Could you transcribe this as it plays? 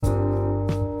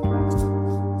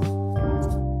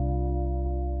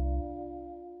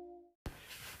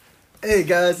Hey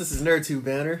guys, this is NerdTube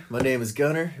Banner. My name is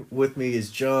Gunner. With me is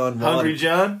John, Juan, Hungry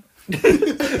John?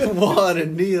 Juan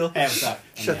and Neil. Hey, what's up?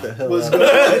 Shut the hell What's up. going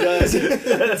on, guys?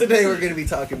 Today we're going to be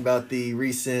talking about the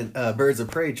recent Birds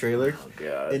of Prey trailer Oh,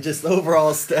 God. and just the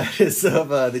overall status of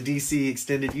the DC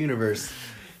Extended Universe.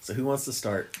 So who wants to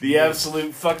start? The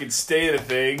absolute fucking state of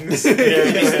things. Let me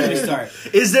Yeah. start.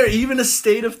 Is there even a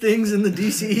state of things in the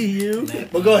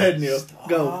DCEU? Well, go ahead, Neil.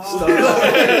 Go. Start.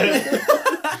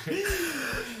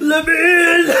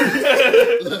 Levin!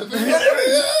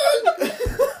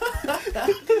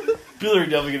 People are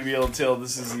definitely going to be able to tell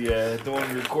this is the one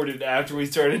we recorded after we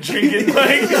started drinking.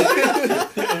 Like, All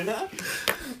right,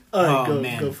 Oh go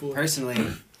man, for it. personally,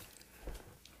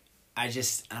 I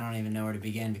don't even know where to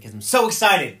begin because I'm so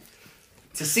excited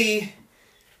to see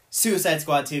Suicide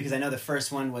Squad 2 because I know the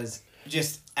first one was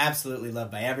just absolutely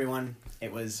loved by everyone.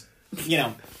 It was,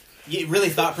 really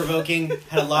thought-provoking,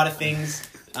 had a lot of things.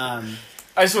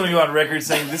 I just want to go on record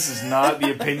saying this is not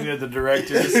the opinion of the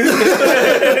directors.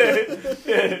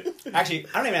 Actually,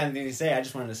 I don't even have anything to say. I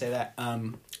just wanted to say that.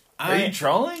 Are you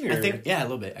trolling? Or? I think, yeah, a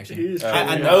little bit, actually. He is I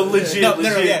trolling. know. legit. No,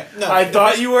 legit. yeah, no. I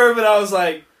thought you were, but I was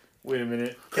like, wait a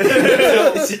minute.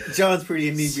 John's pretty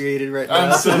inebriated right now.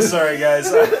 I'm so sorry,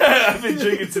 guys. I've been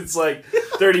drinking since like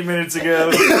 30 minutes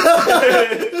ago.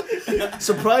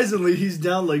 Surprisingly, he's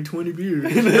down like 20 beers.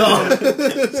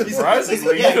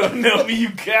 Surprisingly, you don't know me, you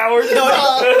coward. No,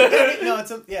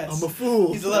 I'm a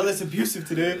fool. He's a lot less abusive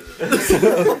today.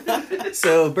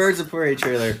 So Birds of Prey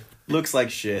trailer looks like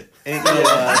shit. Ain't gonna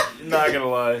lie. Not gonna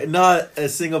lie. Not a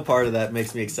single part of that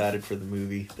makes me excited for the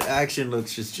movie. The action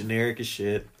looks just generic as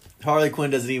shit. Harley Quinn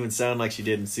doesn't even sound like she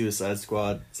did in Suicide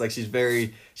Squad. It's like she's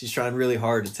trying really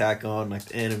hard to tack on like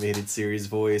the animated series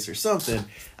voice or something.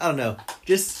 I don't know.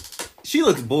 She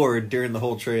looks bored during the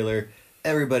whole trailer.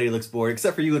 Everybody looks bored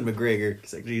except for Ewan McGregor.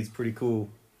 Cause like he's pretty cool.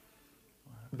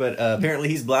 But apparently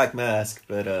he's Black Mask.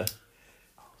 But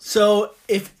So,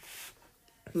 if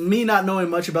me not knowing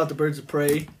much about the Birds of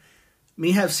Prey,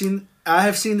 I have seen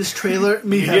this trailer.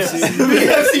 Me have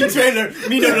seen trailer.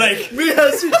 Me no like. Me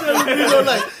have seen trailer. Me don't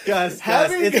like. guys,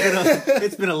 Having-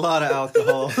 it's been a lot of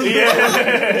alcohol.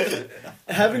 Yeah.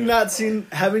 Having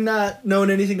not known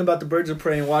anything about the Birds of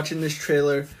Prey and watching this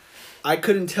trailer, I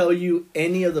couldn't tell you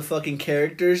any of the fucking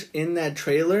characters in that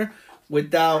trailer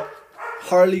without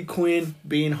Harley Quinn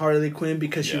being Harley Quinn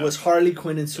because she Yeah. was Harley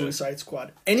Quinn in Suicide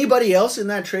Squad. Anybody else in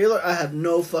that trailer, I have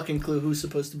no fucking clue who's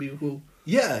supposed to be who.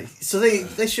 Yeah, so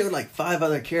they showed like 5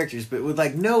 other characters, but with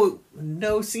like no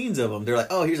scenes of them. They're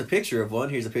like, oh, here's a picture of one,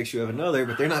 here's a picture of another,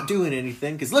 but they're not doing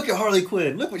anything. Because look at Harley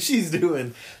Quinn, look what she's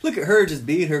doing. Look at her just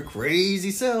being her crazy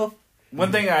self.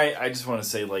 One thing I just want to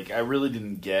say, like, I really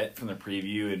didn't get from the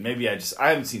preview, and maybe I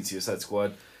haven't seen Suicide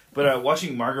Squad, but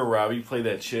watching Margot Robbie play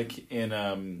that chick in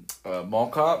Mall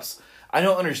Cops, I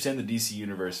don't understand the DC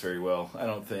universe very well, I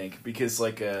don't think, because,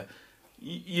 like,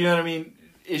 you know what I mean?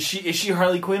 Is she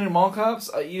Harley Quinn in Mall Cops?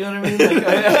 You know what I mean?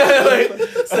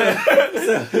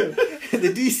 So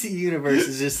the DC universe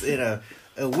is just in a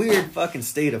weird fucking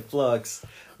state of flux.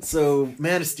 So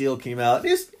Man of Steel came out.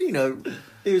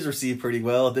 It was received pretty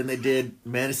well. Then they did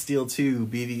Man of Steel 2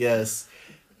 BVS.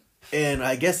 And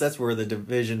I guess that's where the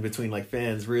division between like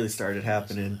fans really started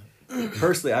happening.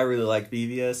 Personally, I really like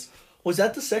BVS. Was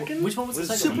that the second? Which one was the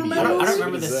Superman? second? I don't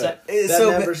remember the set.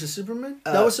 Batman versus Superman?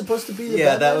 That was supposed to be the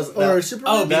yeah, Batman? that was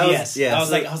Superman? Oh, That BBS. was- yeah, I was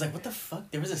so- like, what the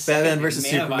fuck? There was a second Batman versus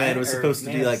Man of Superman Iron was or supposed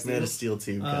to be of like Steel? Man of Steel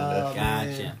 2 kind of.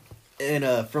 Gotcha.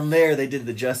 And from there, they did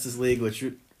the Justice League, which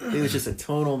it was just a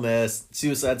tonal mess.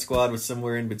 Suicide Squad was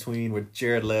somewhere in between with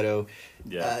Jared Leto.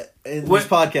 Yeah. In What- this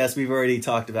podcast, we've already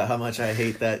talked about how much I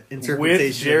hate that interpretation.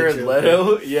 With Jared of the Joker.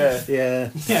 Leto? Yeah. Yeah.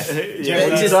 Yeah,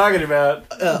 what are you talking about?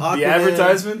 Aquaman, The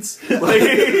advertisements? Like,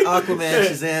 Aquaman,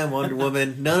 Shazam, Wonder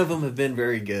Woman. None of them have been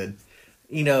very good.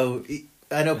 I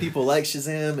know people like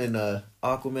Shazam and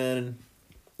Aquaman and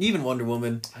even Wonder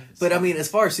Woman. But I mean, as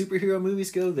far as superhero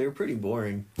movies go, they're pretty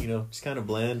boring. Just kind of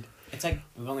bland. It's like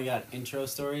we've only got intro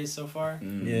stories so far.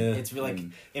 Yeah. It's really like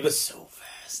it was so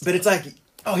fast. But it's like,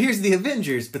 oh, here's the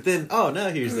Avengers, but then, oh, now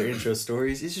here's their intro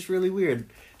stories. It's just really weird.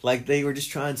 Like, they were just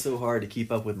trying so hard to keep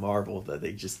up with Marvel that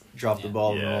they just dropped the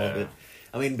ball on all of it.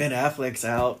 I mean, Ben Affleck's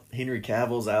out, Henry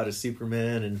Cavill's out as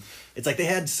Superman, and it's like they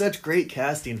had such great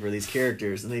casting for these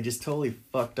characters, and they just totally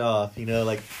fucked off,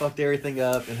 fucked everything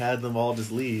up and had them all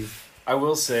just leave. I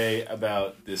will say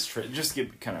about this just to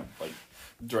get kind of like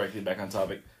directly back on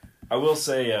topic. I will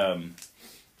say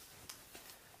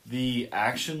the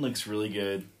action looks really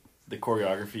good. The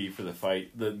choreography for the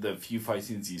fight, the few fight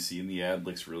scenes you see in the ad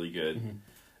looks really good.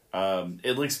 Mm-hmm.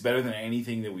 It looks better than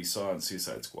anything that we saw in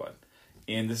Suicide Squad.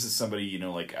 And this is somebody,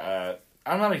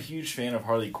 I'm not a huge fan of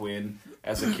Harley Quinn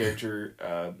as a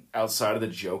character outside of the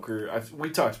Joker. We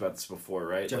talked about this before,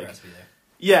 right? Joker Like, has to be there.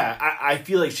 yeah, I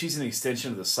feel like she's an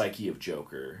extension of the psyche of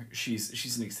Joker.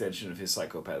 She's an extension of his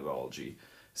psychopathology.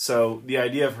 So the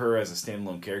idea of her as a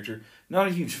standalone character, not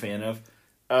a huge fan of.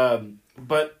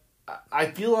 But I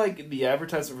feel like the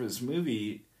advertisement for this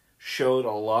movie showed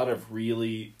a lot of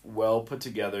really well put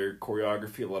together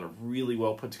choreography, a lot of really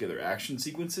well put together action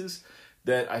sequences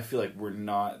that I feel like were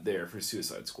not there for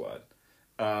Suicide Squad.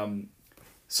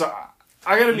 So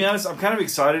I gotta be honest, I'm kind of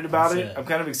excited about it.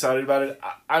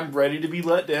 I'm ready to be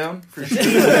let down for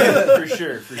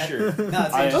sure. for sure. No,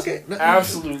 it's I'm Okay.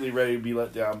 absolutely ready to be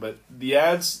let down. But the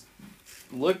ads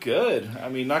look good. I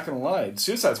mean, not gonna lie,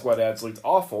 Suicide Squad ads looked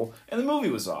awful, and the movie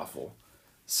was awful.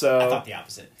 So I thought the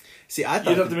opposite. See, I you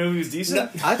thought thought the movie was decent.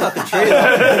 I thought the trailer.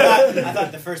 I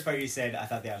thought the first part you said, I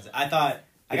thought the opposite.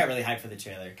 I got really hyped for the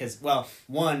trailer because, well,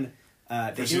 one,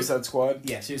 For they do, Suicide Squad.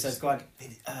 yeah, Suicide Squad.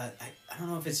 I don't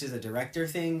know if it's just a director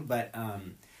thing, but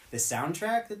the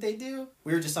soundtrack that they do.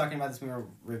 We were just talking about this when we were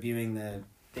reviewing the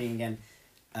thing again.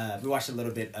 We watched a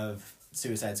little bit of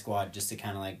Suicide Squad just to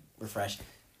kind of like refresh.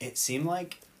 It seemed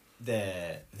like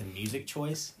the music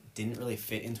choice didn't really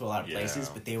fit into a lot of places,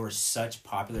 Yeah. but they were such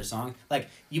popular songs. Like,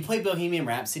 you play Bohemian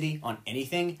Rhapsody on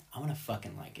anything, I'm gonna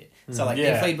fucking like it. So, like,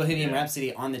 Yeah. they played Bohemian Yeah.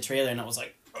 Rhapsody on the trailer, and I was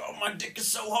like, oh, my dick is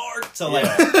so hard. So, like,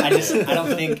 Yeah. I don't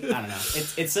know.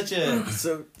 It's such a...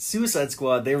 So Suicide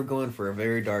Squad, they were going for a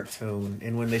very dark tone,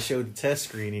 and when they showed the test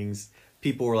screenings,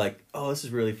 people were like, "Oh, this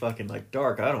is really fucking like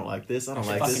dark. I don't like this. I don't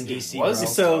like Fucking this." DC, Was bro.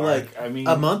 So, dark. like, I mean,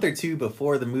 A month or two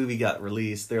before the movie got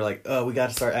released, they're like, "Oh, we got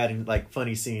to start adding like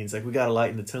funny scenes. Like, we got to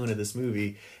lighten the tone of this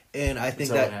movie." And I think Is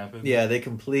that that what happened? yeah, they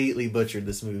completely butchered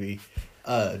this movie.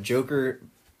 Joker,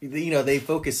 they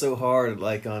focus so hard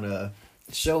like on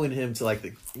showing him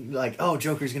to oh,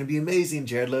 Joker's gonna be amazing.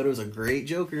 Jared Leto's a great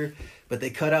Joker, but they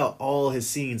cut out all his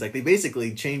scenes. Like, they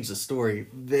basically changed the story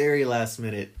very last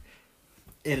minute.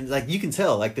 And like, you can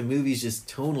tell, like, the movie's just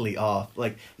tonally off.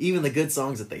 Like, even the good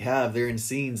songs that they have, they're in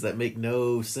scenes that make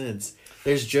no sense.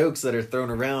 There's jokes that are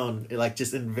thrown around, like,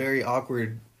 just in very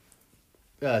awkward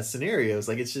scenarios.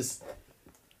 Like, it's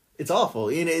awful.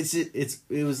 And it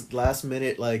was last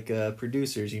minute, like,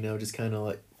 producers, just kind of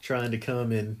like trying to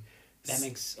come and That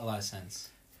makes a lot of sense.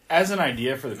 as an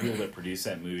idea for the people that produced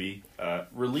that movie,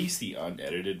 release the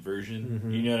unedited version.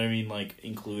 Mhm. You know what I mean? Like,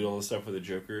 include all the stuff with the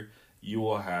Joker. You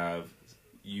will have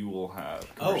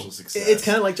commercial success. it's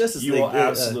kind of like Justice you League. will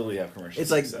absolutely have commercial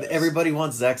It's like success. everybody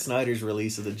wants Zack Snyder's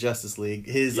release of the Justice League.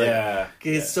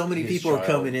 So many his people are child.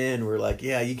 coming in. We're like,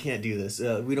 yeah, you can't do this.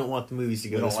 We don't want the movies to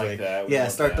go We don't this like way. that. We Yeah, don't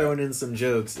like start that. throwing in some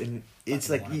jokes, and it's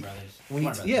Fucking like Warner Brothers. when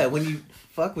Warner Brothers. when you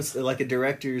fuck with like a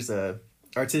director's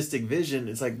artistic vision,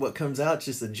 it's like what comes out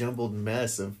just a jumbled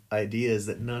mess of ideas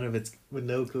that none of it's with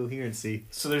no coherency.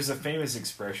 So there's a famous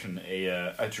expression: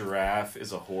 a giraffe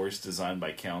is a horse designed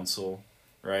by council,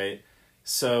 right?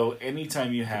 So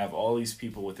anytime you have all these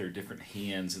people with their different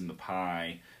hands in the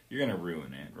pie, you're gonna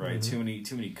ruin it, right? Mhm.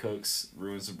 Too many cooks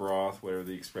ruins the broth, whatever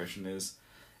the expression is.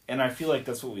 And I feel like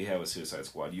that's what we have with Suicide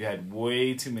Squad. You had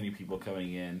way too many people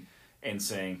coming in and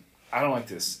saying, I don't like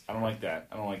this, I don't like that,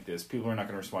 I don't like this. People are not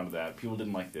going to respond to that. People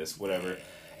didn't like this, whatever.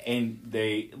 And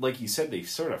they, like you said, they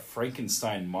sort of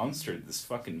Frankenstein monstered this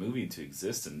fucking movie into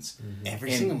existence. Every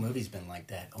And- single movie's been like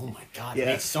that. Oh my god, Yeah. it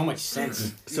makes so much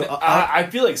sense. So I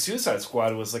feel like Suicide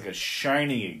Squad was like a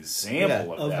shining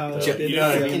example of of how that. it Though. You know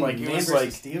what I did. mean? Like, it Man was vs.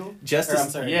 like, Steel? Justice- Or, I'm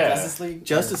sorry, yeah.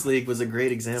 Justice League was a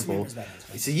great example. Superman versus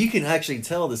Batman. So you can actually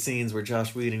tell the scenes where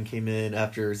Josh Whedon came in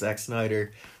after Zack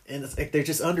Snyder, and it's like they're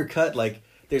just undercut. Like,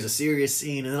 there's a serious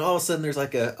scene, and then all of a sudden there's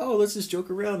like let's just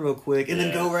joke around real quick, and then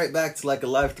Yeah. go right back to like a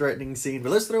life-threatening scene.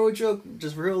 But let's throw a joke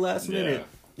just real last minute.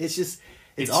 It's just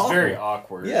it's awful. very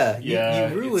awkward. Yeah, yeah.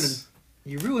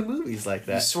 you ruin movies like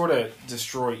You that. sort of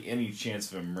destroy any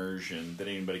chance of immersion that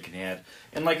anybody can have.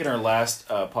 And like in our last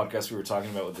podcast we were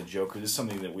talking about with the Joker, this is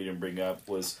something that we didn't bring up,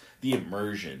 was the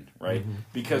immersion, right? Mm-hmm.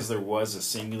 Because there was a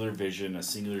singular vision, a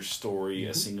singular story,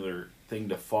 a singular thing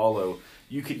to follow.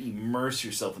 You could immerse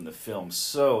yourself in the film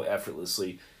so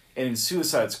effortlessly. And in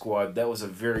Suicide Squad, that was a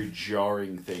very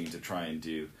jarring thing to try and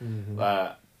do. Mm-hmm.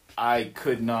 I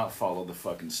could not follow the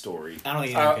fucking story. I don't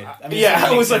think I could. I mean, Yeah, it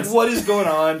I was makes like, sense. what is going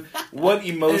on? What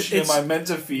emotion It's- am I meant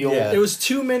to feel? Yeah. It was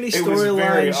too many It was very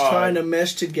storylines odd. trying to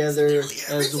mesh together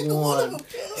as one.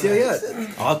 So yeah,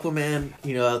 Aquaman.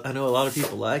 I know a lot of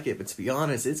people like it, but to be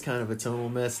honest, it's kind of a tonal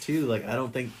mess too. Like, I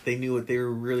don't think they knew what they were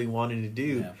really wanting to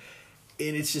do. Yeah.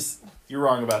 and it's just You're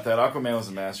wrong about that. Aquaman was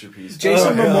a masterpiece.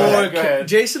 Jason Go ahead. Momoa.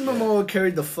 Jason Momoa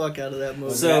carried the fuck out of that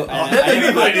movie. So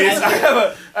Anybody is. I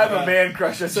have a man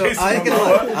crush on So Jason I, ain't gonna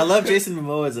Momoa. lie, I love Jason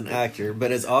Momoa as an actor,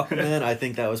 but as Aquaman, I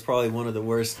think that was probably one of the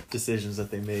worst decisions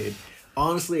that they made.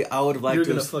 Honestly, I would have liked You're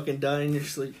to. gonna fucking die in your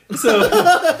sleep. So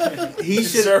he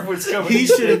should. Surf was coming. He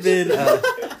should have been.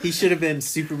 He should have been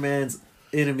Superman's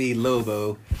enemy,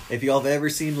 Lobo. If y'all have ever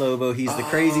seen Lobo, he's the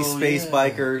crazy space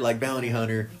biker, like bounty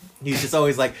hunter. He's just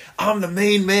always like, I'm the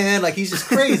main man. Like, he's just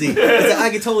crazy.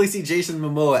 I could totally see Jason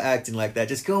Momoa acting like that,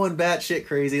 just going batshit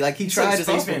crazy. Like, he tried as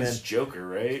Spaceman's Aquaman. Joker,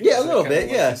 right? Yeah, Is a little that bit,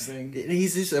 kinda yeah. what his thing?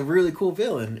 He's just a really cool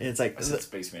villain. And it's like, I said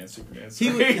Spaceman, Superman. he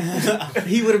Sorry.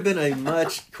 he would have been a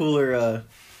much cooler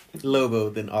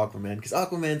Lobo than Aquaman. Because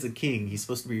Aquaman's a king. He's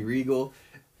supposed to be regal.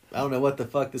 I don't know what the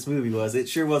fuck this movie was. It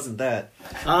sure wasn't that.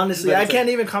 Honestly, But I it's can't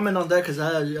even comment on that because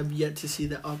I've yet to see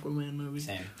the Aquaman movie.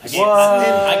 Same. What?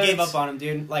 I gave up on him,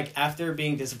 dude. Like, after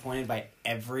being disappointed by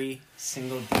every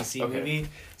single DC Okay. movie,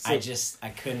 So- I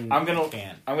couldn't. I'm gonna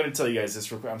Fan. tell you guys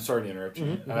this real quick. I'm sorry to interrupt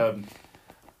you. Mhm.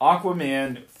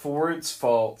 Aquaman, for its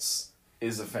faults,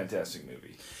 is a fantastic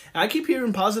movie. I keep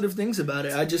hearing positive things about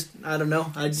it. I don't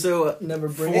know. I So, never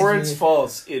bring For it. its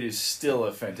faults, it is still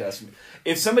a fantastic movie.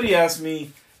 If somebody asked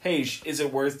me, hey, is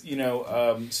it worth,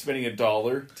 spending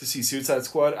 $1 to see Suicide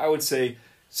Squad? I would say,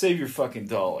 save your fucking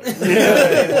dollar. You know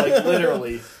what I mean? Like,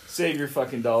 literally, save your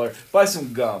fucking dollar. Buy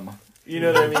some gum. You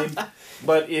know what I mean?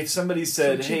 But if somebody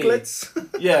said, Some hey, chiclets.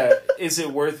 yeah, is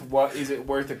it worth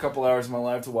a couple hours of my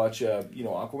life to watch,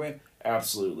 Aquaman?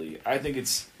 Absolutely. I think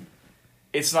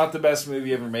it's not the best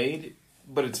movie ever made,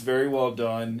 but it's very well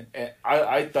done. And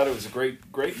I thought it was a great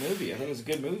movie. I think it was a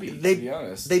good movie, to be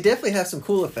honest. they definitely have some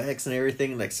cool effects and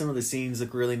everything. Like, some of the scenes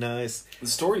look really nice. The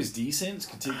story is decent. It's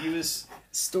contiguous.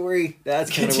 Story, that's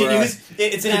kind of where Continuous.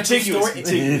 It's an actual Contiguous, story.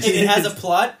 contiguous. It has a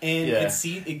plot, and Yeah.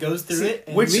 it goes through it.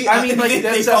 And Which, they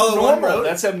that's follow one abnormal. road.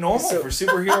 That's abnormal So- for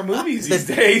superhero movies the, these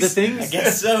days. the thing I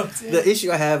guess so. The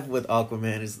issue I have with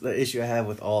Aquaman is the issue I have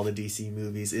with all the DC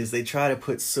movies is they try to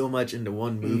put so much into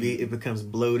one movie, it becomes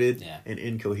bloated Yeah. and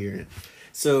incoherent.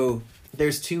 So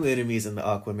there's two enemies in the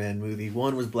Aquaman movie.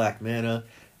 One was Black Manta,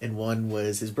 and one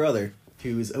was his brother,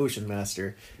 who is Ocean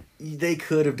Master. They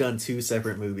could have done two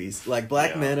separate movies. Like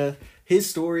Black Yeah. Manta, his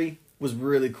story was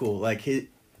really cool. Like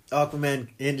Aquaman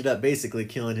ended up basically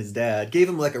killing his dad, gave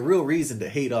him like a real reason to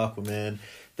hate Aquaman.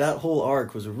 That whole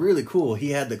arc was really cool. He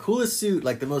had the coolest suit,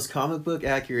 like the most comic book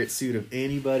accurate suit of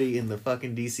anybody in the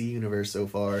fucking DC universe so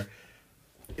far.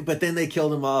 But then they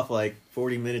killed him off like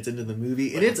 40 minutes into the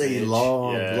movie, and it's a Bitch.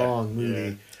 long, Yeah. long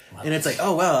movie. And it's like,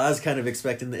 oh wow, I was kind of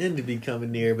expecting the end to be coming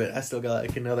near, but I still got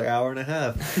like another hour and a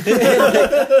half.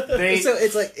 So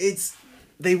it's like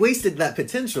they wasted that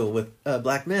potential with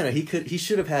Black Manta. He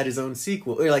should have had his own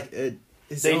sequel or like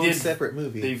his They own did- separate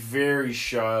movie. They very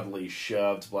shoddily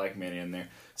shoved Black Manta in there.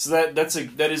 So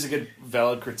that is a good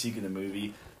valid critique of the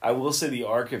movie. I will say the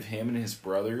arc of him and his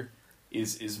brother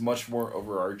is much more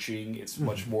overarching. It's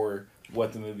much more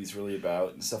what the movie's really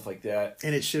about and stuff like that.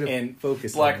 And it should have And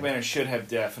focused. Black on Manta should have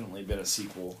definitely been a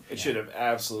sequel. It should have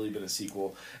absolutely been a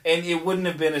sequel. And it wouldn't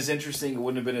have been as interesting, it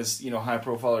wouldn't have been as, high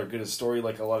profile or good a story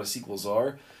like a lot of sequels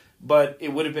are. But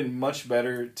it would have been much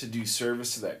better to do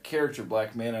service to that character,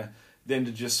 Black Manta, than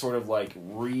to just sort of like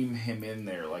ream him in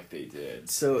there like they did.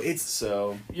 So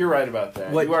you're right about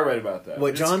that. You are right about that. What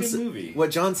It's John a good movie. What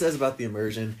John says about the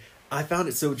immersion, I found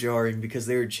it so jarring because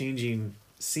they were changing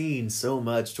scenes so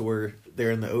much to where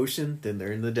they're in the ocean, then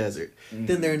they're in the desert,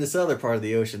 then they're in this other part of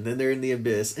the ocean, then they're in the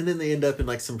abyss, and then they end up in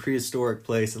like some prehistoric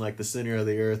place in like the center of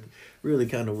the earth. Really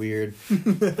kind of weird.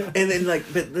 And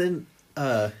then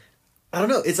I don't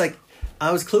know. It's like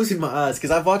I was closing my eyes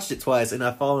because I've watched it twice and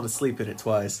I've fallen asleep in it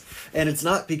twice. And it's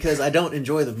not because I don't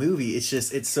enjoy the movie. It's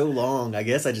just it's so long. I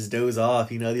guess I just doze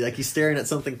off. Like you're staring at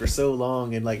something for so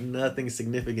long and like nothing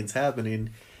significant's happening.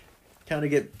 Kind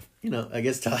of get. I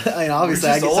guess obviously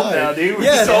We're I just get old tired. now, dude. We're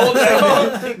just old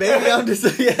now. Maybe I'm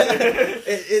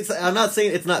just I'm not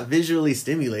saying it's not visually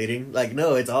stimulating. Like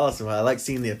no, it's awesome. I like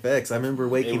seeing the effects. I remember It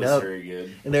waking was up very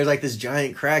good. and there's like this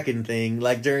giant kraken thing,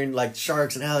 like during like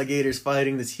sharks and alligators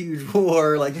fighting this huge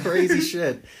war, like crazy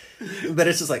shit. But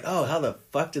it's just like, oh, how the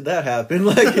fuck did that happen?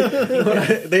 Like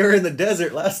they were in the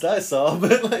desert last I saw,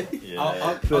 but like Yeah.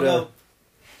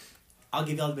 I'll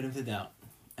give y'all the benefit of the doubt,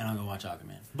 and I'll go watch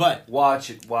Aquaman. But Watch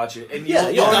it, and Yeah,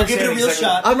 you'll I'll give it a understand real exactly-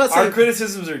 shot. I'm not Our saying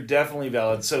criticisms are definitely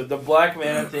valid. So the Black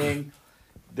Manta thing,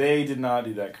 they did not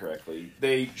do that correctly.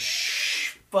 They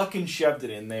fucking shoved it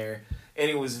in there, and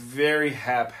it was very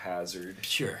haphazard.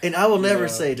 Sure. And I will never Yeah.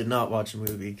 say to not watch a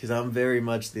movie because I'm very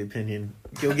much the opinion.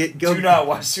 Go. Do not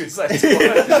watch Suicide Squad.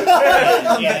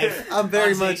 Yeah. I'm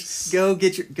very Honestly,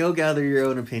 much go gather your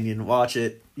own opinion. Watch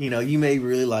it. You know, you may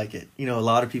really like it. You know, a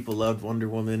lot of people loved Wonder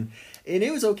Woman, and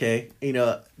it was okay. You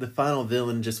know, the final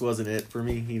villain just wasn't it for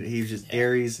me. He was just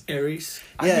Ares. Ares.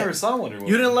 I Yeah. never saw Wonder Woman.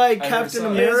 You didn't like I never Captain saw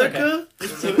it. America?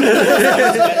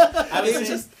 I was It was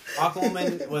just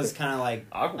Aquaman was kind of like.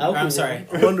 Aquaman. I'm sorry.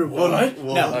 Wonder Woman.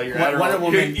 No, Oh, you're Wonder Adderall.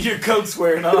 Woman. Your coat's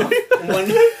wearing off.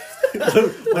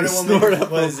 Wonder snort Woman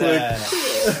up real was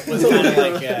kind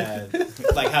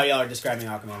of like how y'all are describing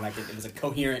Aquaman. Like it was a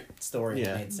coherent story that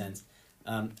Yeah. made sense.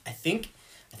 I think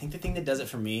the thing that does it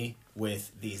for me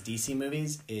with these DC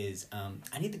movies is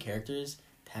I need the characters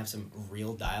to have some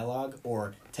real dialogue,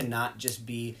 or to not just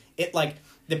be it. Like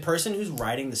the person who's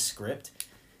writing the script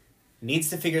needs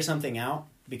to figure something out,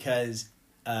 because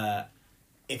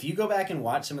if you go back and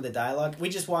watch some of the dialogue, we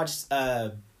just watched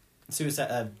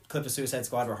clip of Suicide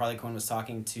Squad where Harley Quinn was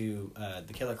talking to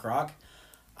the Killer Croc.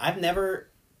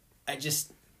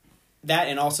 That,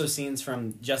 and also scenes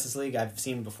from Justice League I've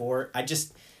seen before.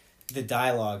 The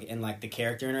dialogue and like the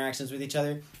character interactions with each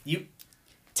other. You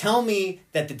tell me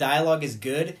that the dialogue is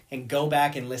good and go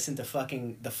back and listen to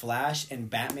fucking The Flash and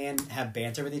Batman have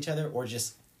banter with each other, or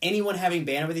just anyone having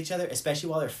banter with each other, especially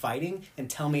while they're fighting, and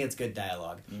tell me it's good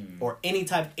dialogue. Or any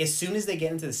type. As soon as they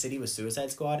get into the city with Suicide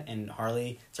Squad and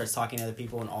Harley starts talking to other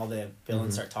people and all the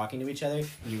villains start talking to each other,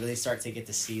 and you really start to get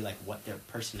to see like what their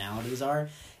personalities are,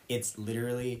 it's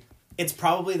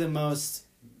probably the most...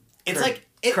 It's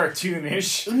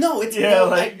Cartoonish. No, it's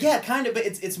Yeah, kind of, but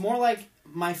it's more like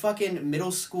my fucking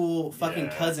middle school fucking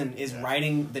cousin is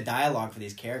writing the dialogue for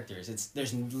these characters.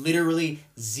 There's literally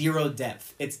zero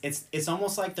depth. It's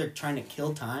almost like they're trying to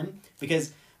kill time,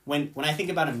 because when I think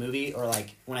about a movie, or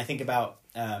like when I think about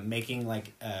making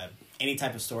like any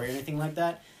type of story or anything like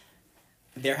that,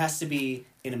 there has to be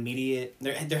an immediate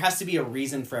there has to be a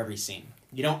reason for every scene.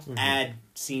 You don't add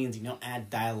scenes, you don't add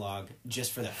dialogue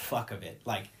just for the fuck of it.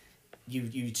 Like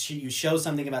you show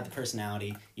something about the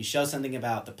personality, you show something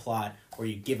about the plot, or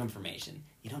you give information.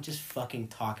 You don't just fucking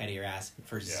talk out of your ass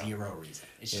for zero reason.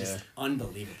 It's just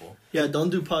unbelievable. Yeah, don't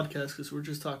do podcasts because we're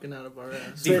just talking out of our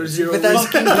ass. Dude, For zero but that's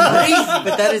reason.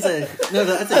 crazy. But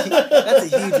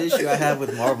that's a huge issue I have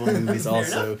with Marvel movies.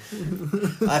 Also,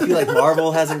 I feel like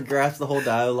Marvel hasn't grasped the whole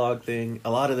dialogue thing. A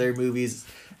lot of their movies,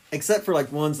 except for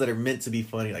like ones that are meant to be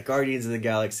funny, like Guardians of the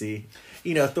Galaxy,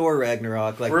 you know, Thor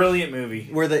Ragnarok, like Brilliant movie.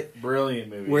 Guardians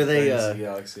Guardians of the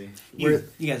Galaxy. You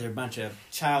guys are a bunch of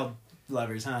child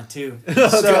lovers, huh? Too.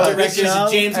 So, Directors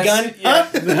of James Gunn. Yeah.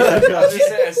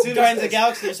 As soon Guardians of the as,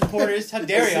 Galaxy are supporters. How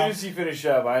dare as soon y'all? as you finish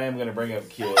up, I am going to bring up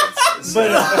kids.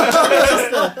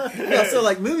 so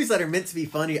like movies that are meant to be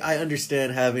funny, I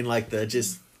understand having like the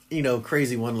just, you know,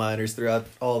 crazy one-liners throughout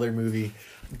all their movie.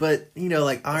 But, you know,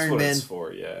 like That's Iron what Man, it's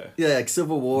for, yeah. yeah, like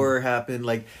Civil War happened,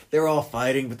 like they're all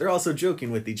fighting, but they're also joking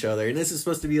with each other. And this is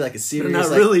supposed to be like a serious, not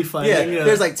like, really fighting, Yeah, yeah.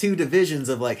 there's like two divisions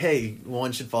of like, hey,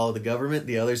 one should follow the government,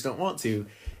 the others don't want to.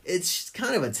 It's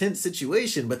kind of a tense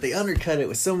situation, but they undercut it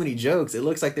with so many jokes. It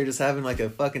looks like they're just having like a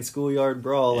fucking schoolyard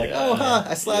brawl. Like, Yeah. oh, ha,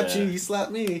 I slapped Yeah. you, you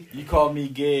slapped me. You called me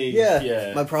gay.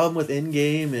 Yeah. My problem with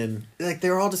Endgame, and like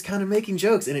they're all just kind of making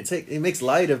jokes, and it makes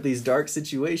light of these dark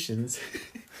situations.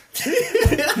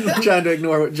 Trying to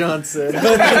ignore what John said. No,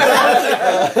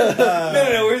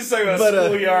 we're just talking about But,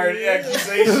 schoolyard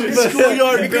accusations.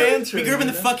 Schoolyard banter. We grew up in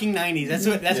the fucking 90s. That's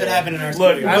what happened in our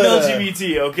Look, school. I'm But,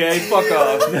 LGBT, okay? Fuck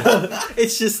off.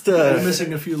 It's just We're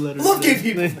missing a few letters. Love gay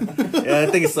people. yeah, I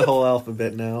think it's the whole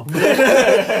alphabet now.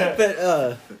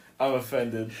 But I'm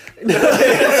offended.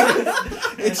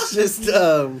 it's just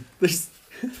there's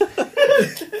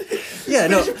yeah,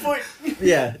 no.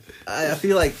 Yeah, I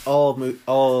feel like all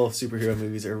superhero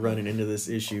movies are running into this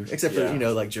issue, except for, Yeah. you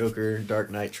know, like Joker, Dark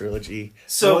Knight trilogy.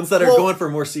 So- The ones that are well- going for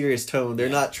a more serious tone, they're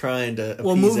not trying to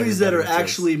Well, appease movies that are everybody with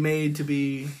jokes. actually made to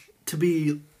be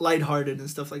lighthearted and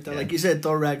stuff like that. Yeah. Like you said,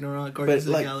 Thor Ragnarok, Guardians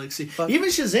of like, the Galaxy. fuck- Even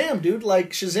Shazam, dude.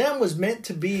 Like Shazam was meant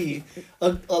to be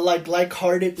a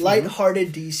lighthearted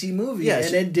DC movie, Yeah,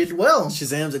 and it did well.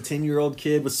 Shazam's a 10-year-old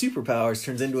kid with superpowers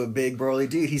turns into a big burly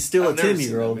dude. He's still I've a never seen that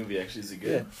 10-year-old. movie, actually. Is it Yeah.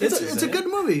 good? It's a good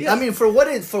movie. Yeah. I mean, for what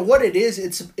it is,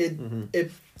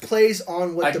 it plays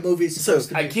on what the movie's supposed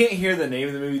to be. I can't hear the name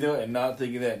of the movie, though, and not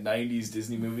think of that 90s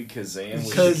Disney movie, Kazam.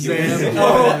 which is Kazam. cute.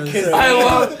 Oh, Kazam. I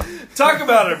love... Talk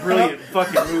about a brilliant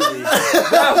fucking movie.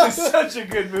 That was such a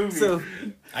good movie. So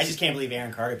I just can't believe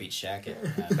Aaron Carter beat Shaq at Oh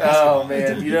basketball.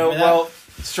 man, you know, Remember that? well,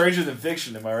 stranger than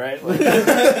fiction, am I right? Like,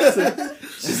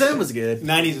 Shazam was good.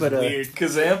 90s was weird.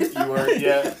 Kazam, you were,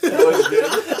 yeah, that was good.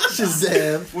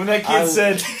 Shazam. When that kid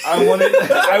said,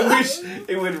 I wish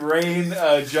it would rain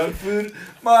junk food,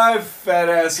 my fat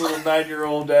ass little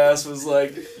 9-year-old ass was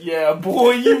like, yeah,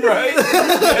 boy, you right.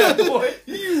 Yeah, boy.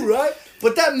 You right?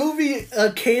 But that movie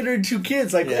catered to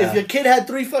kids. Like, Yeah. if your kid had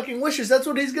 3 fucking wishes, that's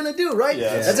what he's gonna do, right?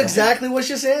 Yeah, that's exactly what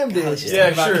Shazam did. Just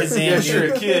Yeah, talk about sure. Kazam, Yeah, dude.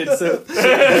 sure, kid. So,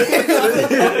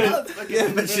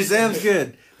 yeah, but Shazam's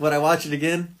good. Would I watch it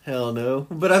again? Hell no.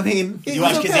 But I mean, Did you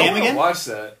watch it's Kazam okay. again? Watch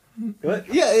that.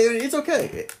 What? Yeah, it's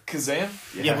okay. Kazam?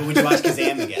 Yeah, but would you watch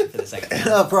Kazam again for the second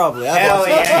time? Probably. I've Hell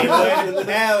watched it. yeah, you would.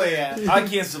 Hell yeah. I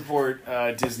can't support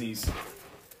Disney's.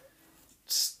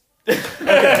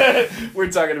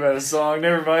 We're talking about a song.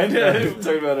 Never mind. We're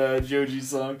talking about a Joji's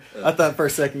song. I thought for a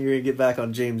second you were gonna get back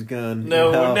on James Gunn. No.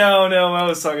 and how I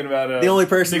was talking about The only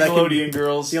person that can- Nickelodeon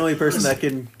girls. The only person that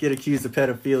can get accused of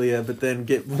pedophilia, but then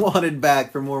get wanted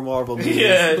back for more Marvel movies.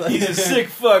 Yeah, he's a sick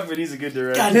fuck, but he's a good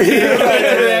director. God damn,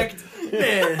 correct.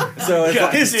 Man, So it's God.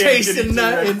 like, his damn, taste good in,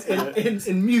 director.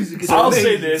 in music is I'll amazing.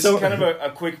 say this, So- kind of a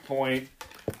quick point.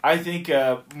 I think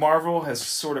Marvel has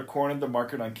sort of cornered the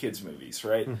market on kids' movies,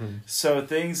 right? So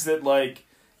things that, like,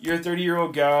 you're a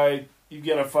 30-year-old guy, you've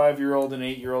got a 5-year-old, an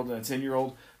 8-year-old, and a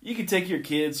 10-year-old. You can take your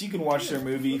kids, you can watch their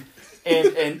movie,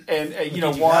 and you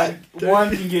know,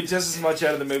 one can get just as much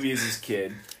out of the movie as his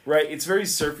kid, right? It's very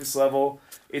surface level.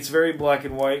 It's very black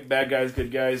and white, bad guys,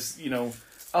 good guys, you know.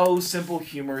 Oh, simple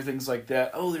humor, things like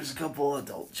that. Oh, there's a couple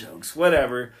adult jokes,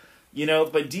 whatever. You know,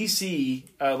 but DC,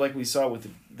 like we saw with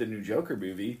the new Joker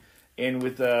movie, and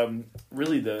with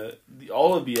really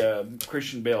all of the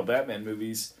Christian Bale Batman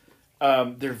movies,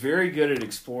 they're very good at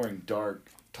exploring dark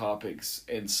topics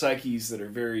and psyches that are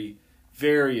very,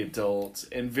 very adult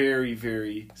and very,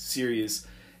 very serious.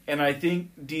 And I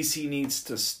think DC needs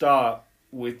to stop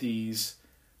with these,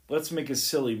 let's make a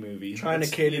silly movie. Trying to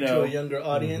Let's, cater you know, to a younger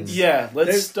audience. Yeah, let's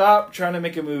There's- stop trying to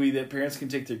make a movie that parents can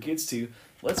take their kids to.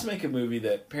 Let's make a movie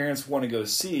that parents want to go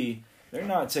see. They're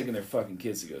not taking their fucking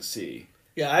kids to go see.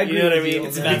 Yeah, I agree. You know what I with mean? on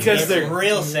It's that. about Because to get they're-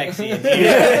 real sexy in Yeah, here.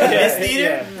 This yeah, theater,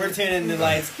 yeah. we're turning the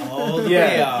lights all the way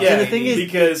Yeah, off. yeah. And the thing is-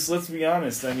 because let's be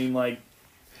honest. I mean, like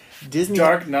Disney.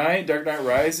 Dark Knight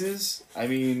Rises. I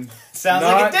mean, Sounds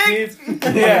not like a dick.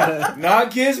 kids. Yeah,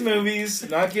 not kids movies.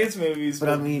 But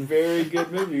I mean, very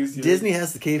good movies. you know? Disney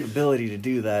has the capability to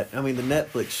do that. I mean, the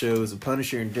Netflix shows of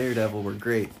Punisher and Daredevil were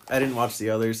great. I didn't watch the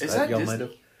others. Is that y'all Disney? might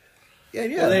have. Yeah,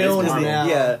 yeah. Well, they it's own Disney. them now.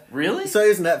 Yeah. Really? So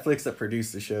it's Netflix that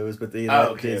produced the shows, but they let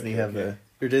okay, Disney okay, have okay.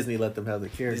 or Disney let them have the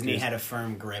characters. Disney had a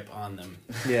firm grip on them.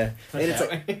 Yeah, and it's That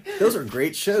like way. those are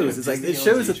great shows. It's like Disney it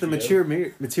shows owns that the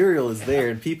HBO. material is there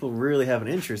and people really have an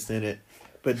interest in it.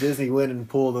 But Disney went and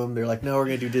pulled them. They're like, no, we're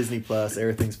gonna do Disney Plus.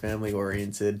 Everything's family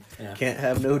oriented. Yeah. Can't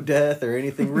have no death or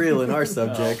anything real in our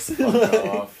subjects. Oh, fuck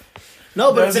off.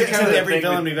 No, but That's To the kind of every thing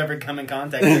villain that- we've ever come in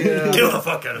contact with. Yeah. Kill the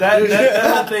fuck out of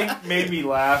That whole thing made me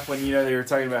laugh when they were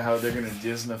talking about how they're going to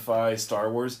Disneyfy Star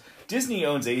Wars. Disney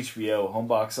owns HBO, home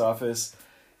box office,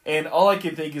 and all I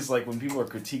can think is like when people are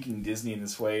critiquing Disney in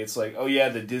this way, it's like, oh yeah,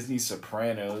 the Disney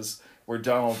Sopranos, where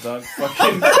Donald Duck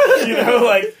fucking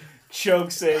like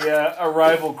chokes a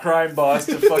rival crime boss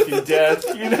to fucking death.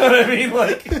 You know what I mean?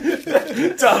 Like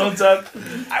Donald Duck,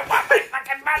 I want my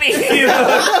fucking money. You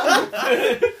know?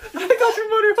 I got your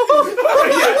money.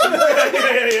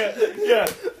 yeah.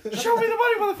 Show me the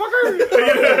money, motherfucker.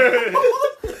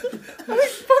 I ain't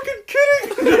fucking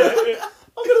kidding.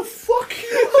 I'm gonna fuck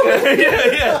you.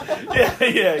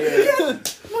 yeah.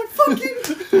 My fucking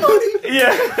money.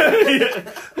 Yeah.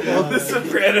 The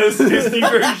Sopranos Disney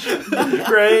version,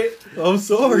 right? I'm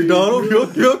sorry, Donald.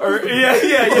 Yuck, yuck. Or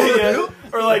yeah.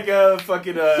 Or like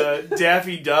fucking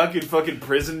Daffy Duck and fucking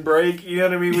Prison Break. You know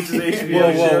what I mean? Which is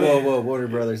HBO show. Whoa! Warner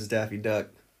Brothers is Daffy Duck.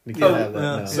 You can't have that.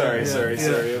 yeah. No.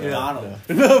 Sorry.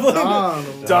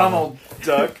 Donald. Donald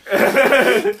Duck.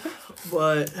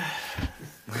 But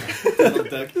Donald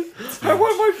Duck. I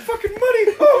want my fucking money.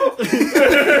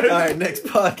 All right, next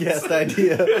podcast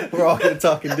idea. We're all gonna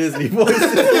talk in Disney voices.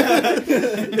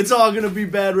 it's all gonna be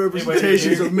bad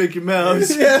representations of Mickey Mouse.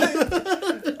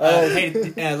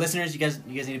 Hey, listeners, you guys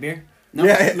need a beer? No,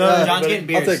 Yeah, no, John's but getting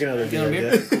beers. I'll take another You want a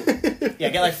beer.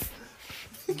 Yeah,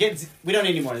 we don't need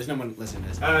any more. There's no one listening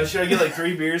to this. Should I get like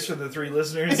 3 beers for the 3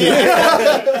 listeners?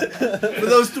 For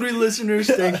those 3 listeners,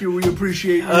 thank you. We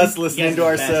appreciate you. Us listening to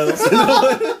Yes,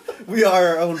 ourselves. We are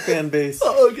our own fan base.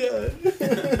 Oh god.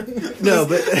 No,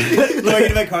 but We're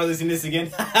gonna make Carlos in this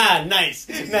again. Nice.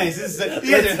 You guys are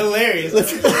hilarious.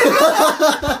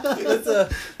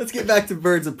 let's get back to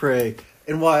Birds of Prey.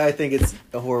 and why I think it's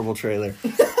a horrible trailer.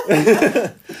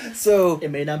 So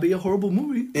It may not be a horrible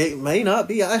movie. it may not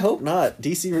be. I hope not.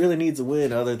 DC really needs a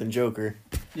win other than Joker.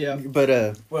 Yeah. But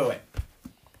Wait.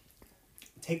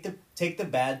 Take the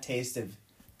bad taste of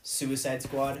Suicide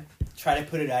Squad. Try to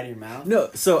put it out of your mouth. no.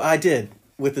 So I did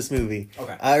with this movie.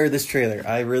 Okay. Or this trailer.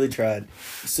 I really tried.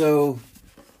 So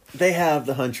they have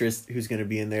the Huntress, who's going to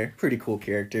be in there. Pretty cool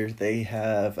character. They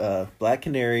have Black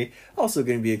Canary, also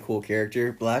going to be a cool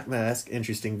character. Black Mask,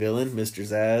 interesting villain. Mr.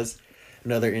 Zaz,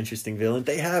 another interesting villain.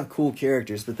 They have cool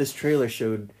characters, but this trailer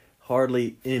showed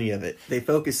hardly any of it. They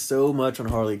focus so much on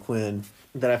Harley Quinn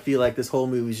that I feel like this whole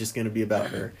movie is just going to be about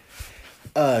her.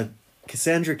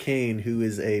 Cassandra Cain, who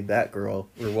is a Batgirl,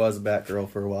 or was a Batgirl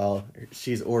for a while.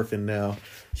 She's orphaned now.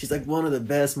 She's like one of the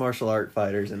best martial art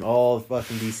fighters in all the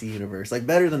fucking DC universe. Like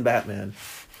better than Batman.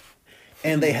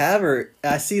 And they have her,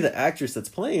 I see the actress that's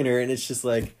playing her, and it's just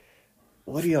like,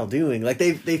 what are y'all doing? Like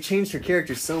they've changed her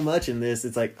character so much in this,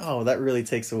 it's like, oh, that really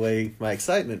takes away my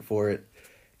excitement for it.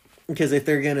 Because if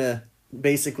they're gonna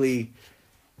basically...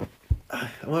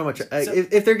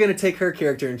 if they're going to take her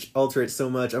character and alter it so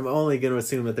much, I'm only going to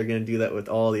assume that they're going to do that with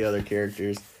all the other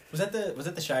characters. Was that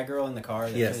the shy girl in the car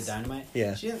that Yes. threw the dynamite?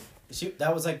 Yeah. She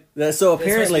that was like So that's supposed to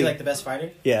apparently, be, like the best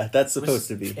fighter. yeah, that's supposed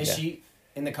to be. Is Yeah. she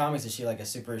in the comics? Is she like a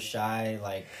super shy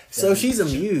like? So she's a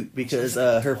mute because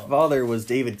her father was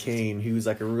David Kane, who's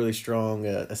like a really strong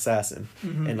assassin,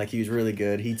 and like he was really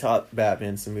good. He taught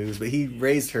Batman some moves, but he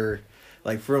raised her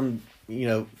like from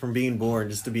being born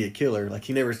just to be a killer. Like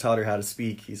he never taught her how to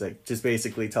speak. He's like just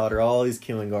basically taught her all these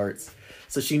killing arts.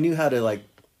 So she knew how to like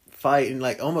fight and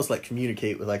like almost like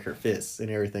communicate with like her fists and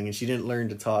everything. And she didn't learn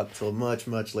to talk till much,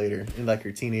 much later in like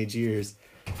her teenage years.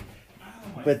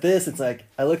 But this, it's like,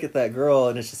 I look at that girl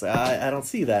and it's just like, I don't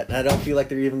see that. And I don't feel like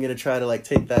they're even going to try to like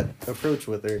take that approach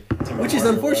with her, which is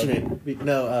unfortunate.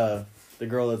 No, the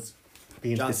girl that's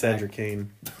being John Cassandra Stack.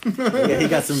 Cain. Yeah, he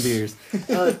got some beers.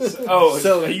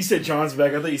 So you said John's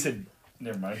back. I thought you said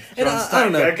never mind. And John's I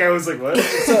don't know. back. I was like, what?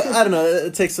 So I don't know.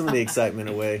 It takes some of the excitement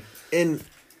away. And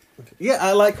yeah,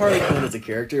 I like Harley Quinn as a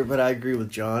character, but I agree with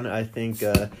John. I think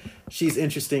she's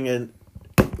interesting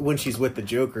when she's with the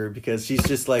Joker because she's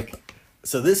just like.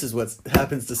 So this is what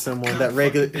happens to someone that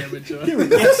regularly. Damn it,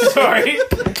 John. Sorry.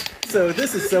 So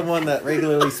this is someone that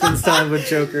regularly spends time with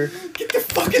Joker. Get the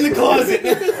fuck in the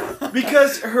closet.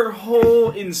 Because her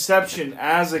whole inception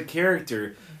as a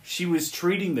character, she was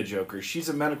treating the Joker. She's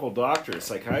a medical doctor, a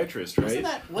psychiatrist, right?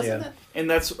 Wasn't that And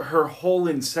that's her whole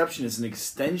inception is an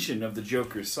extension of the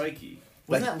Joker's psyche.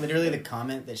 Wasn't that literally the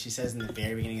comment that she says in the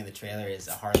very beginning of the trailer? Is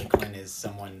a Harley Quinn is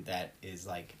someone that is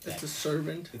like It's a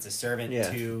servant. it's a servant Yeah.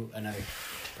 to another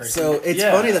person. So it's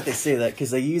Yeah. funny that they say that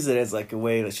because they use it as like a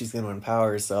way that she's going to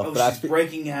empower herself. Oh, but she's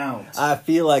breaking out. I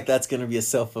feel like that's going to be a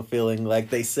self-fulfilling. Like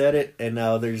they said it, and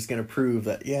now they're just going to prove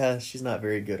that she's not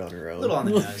very good on her own. a little on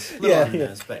the nose,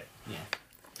 Yeah. but yeah.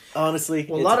 Honestly,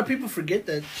 Well, a lot of people forget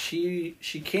that she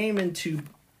came into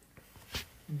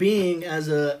being as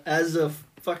a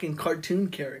fucking cartoon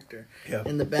character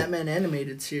in the Batman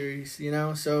animated series,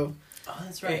 So Oh,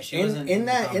 that's right. She in, wasn't in the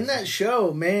that comics. in that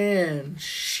show, man,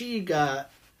 she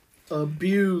got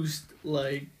abused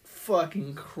like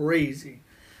fucking crazy,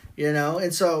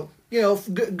 And so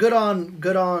good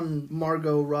on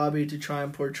Margot Robbie to try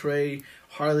and portray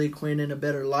Harley Quinn in a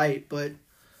better light, but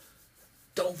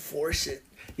don't force it.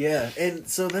 Yeah, and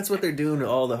so that's what they're doing to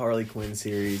all the Harley Quinn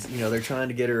series. They're trying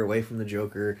to get her away from the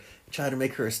Joker, try to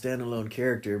make her a standalone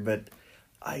character, but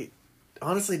I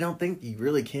honestly don't think you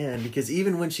really can, because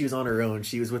even when she was on her own,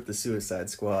 she was with the Suicide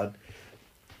Squad.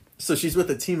 So she's with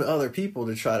a team of other people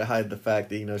to try to hide the fact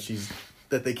that,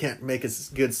 that they can't make a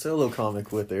good solo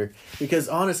comic with her. Because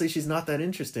honestly, she's not that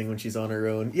interesting when she's on her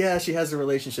own. Yeah, she has a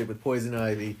relationship with Poison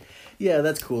Ivy. Yeah,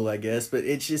 that's cool, I guess, but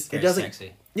it's just, Very it doesn't...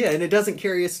 sexy. Yeah, and it doesn't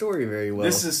carry a story very well.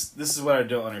 This is what I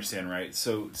don't understand, right?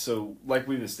 So like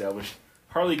we've established,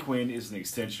 Harley Quinn is an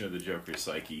extension of the Joker's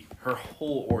psyche. Her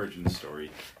whole origin story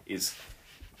is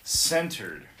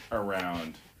centered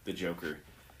around the Joker.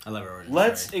 I love her origin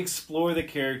Let's story. explore the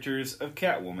characters of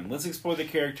Catwoman. Let's explore the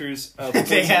characters of They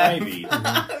Poison have. Ivy. You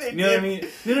know what I mean?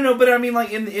 No. But I mean, like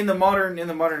in the modern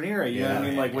era. You know what I Yeah.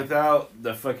 mean? Like without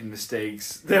the fucking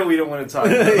mistakes that we don't want to talk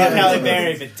I about. love Halle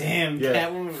Berry, but damn, Yeah.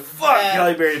 Catwoman. was Fuck, bad.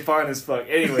 Halle Berry, fine as fuck.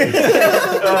 Anyway,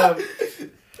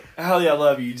 Halle, I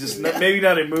love you. Just maybe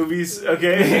not in movies,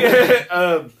 okay?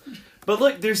 But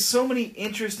look, there's so many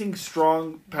interesting,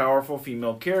 strong, powerful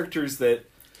female characters that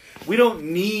we don't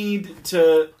need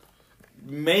to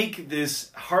make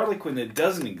this Harley Quinn that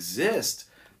doesn't exist.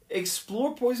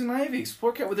 Explore Poison Ivy.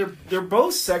 Explore Cat. They're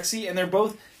both sexy and they're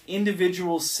both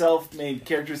individual self-made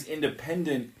characters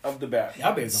independent of the Batman.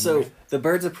 I'll be with So them. the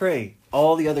Birds of Prey,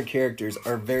 all the other characters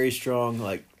are very strong,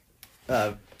 like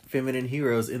feminine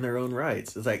heroes in their own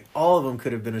rights. It's like all of them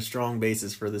could have been a strong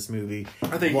basis for this movie.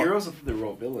 Are they Wha- heroes or they're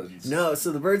all villains? No,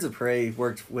 so the Birds of Prey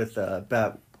worked with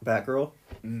Batgirl.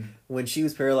 When she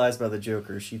was paralyzed by the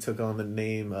Joker, she took on the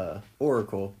name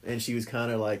Oracle, and she was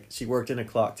kind of like, she worked in a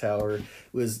clock tower,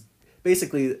 was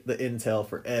basically the intel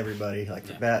for everybody, like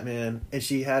for Batman, and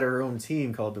she had her own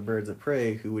team called the Birds of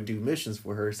Prey who would do missions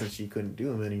for her since she couldn't do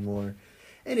them anymore.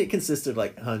 And it consisted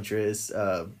like Huntress,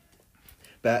 the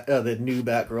new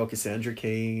Batgirl Cassandra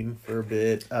Cain for a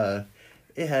bit.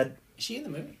 It had... Is she in the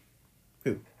movie?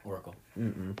 Who? Oracle.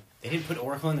 Mm-mm. They didn't put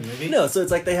Oracle in the movie? No, so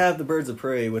it's like they have the Birds of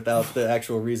Prey without the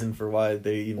actual reason for why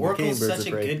they even Oracle's became Birds such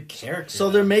of a Prey. good character. So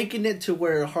though. they're making it to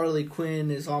where Harley Quinn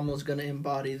is almost going to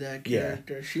embody that Yeah.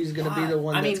 character. She's going to be Why? the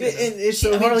one. I mean, that's gonna... It's She- so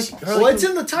I mean, Harley, she- Harley well, it's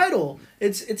Quinn- in the title.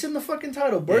 It's in the fucking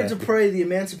title. Birds Yeah. of Prey: The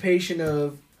Emancipation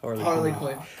of Harley Harley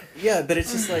Quinn. Quinn. Yeah, but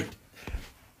it's just like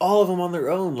all of them on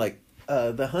their own. Like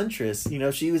the Huntress, you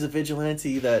know, she was a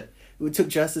vigilante that took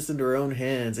justice into her own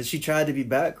hands, and she tried to be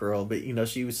Batgirl, but you know,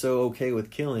 she was so okay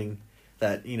with killing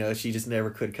that you know she just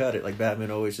never could cut it. Like Batman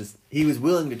always he was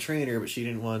willing to train her, but she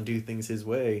didn't want to do things his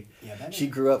way. Yeah, Batman. She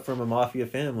grew up from a mafia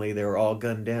family. They were all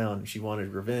gunned down. She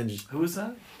wanted revenge. Who was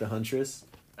that? The Huntress.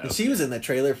 And Okay. she was in that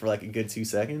trailer for like a good 2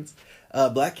 seconds.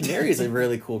 Black Canary is a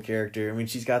really cool character. I mean,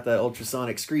 she's got that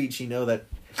ultrasonic screech, you know, that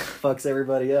fucks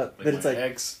everybody up. But it's my like,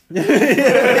 ex.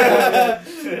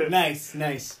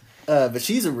 Nice. but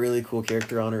she's a really cool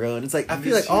character on her own. It's like I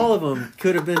feel like all of them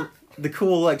could have been the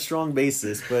cool, like strong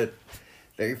basis, but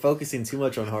they're focusing too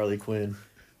much on Harley Quinn.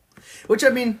 Which I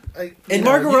mean, And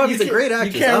Margot Robbie's a can't- great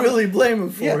actress. You can't I'm- really blame him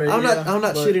for Yeah, it. I'm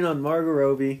not but- shitting on Margot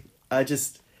Robbie.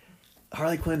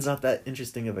 Harley Quinn's not that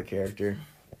interesting of a character.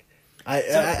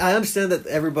 I understand that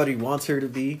everybody wants her to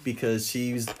be because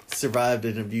she's survived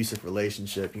an abusive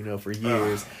relationship, you know, for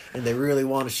years, and they really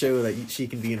want to show that she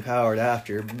can be empowered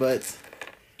after. But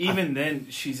Even then,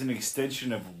 she's an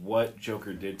extension of what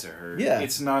Joker did to her. Yeah.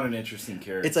 It's not an interesting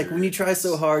character. it's like when you try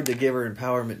so hard to give her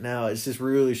empowerment now, it's just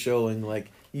really showing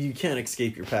like you can't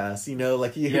escape your past. You know,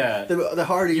 like Yeah. the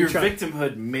harder Your you try.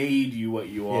 victimhood made you what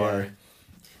you are.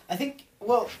 I think.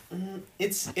 Well,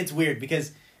 it's weird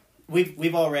because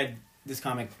we've all read this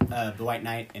comic, The White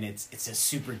Knight, and it's a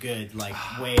super good like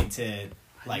way to I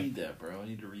like. need that, bro. I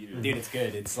need to read it. Dude, it's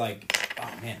good. It's like,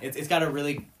 oh man, it's got a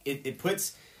really it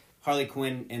puts Harley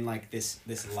Quinn in like this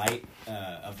light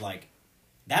of like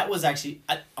that was actually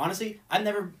honestly I've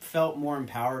never felt more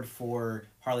empowered for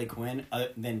Harley Quinn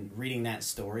than reading that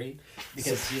story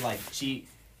because she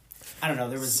I don't know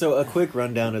there was So a quick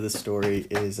rundown of the story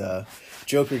is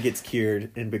Joker gets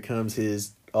cured and becomes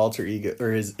his alter ego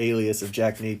or his alias of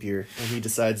Jack Napier, and he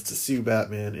decides to sue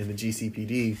Batman and the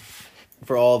GCPD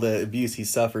for all the abuse he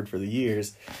suffered for the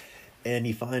years. And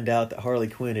he find out that Harley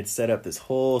Quinn had set up this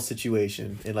whole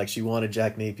situation and like she wanted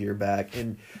Jack Napier back.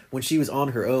 And when she was on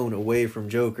her own away from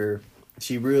Joker,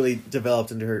 she really developed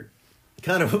into her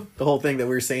kind of the whole thing that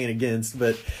we were saying against,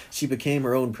 but she became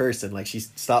her own person. Like she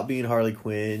stopped being Harley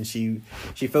Quinn. She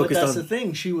But focused that's on the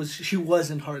thing. She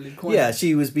wasn't Harley Quinn. yeah,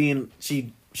 she was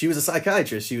a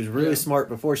psychiatrist. She was really Yeah. smart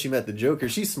before she met the Joker.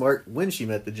 She's smart when she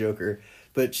met the Joker,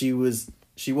 but she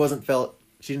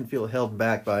didn't feel held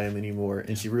back by him anymore,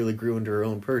 and she really grew into her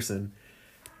own person.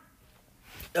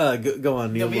 Go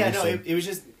on, Neil. No, but yeah, what no, were you it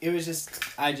was just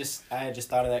I had just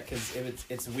thought of that because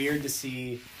it's weird to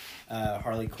see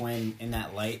Harley Quinn in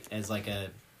that light as like a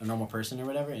normal person or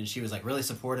whatever, and she was like really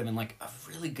supportive and like a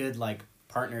really good like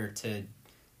partner to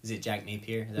is it Jack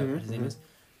Napier? Is that what his name is?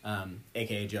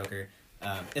 AKA Joker.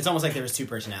 It's almost like there was two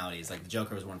personalities. Like the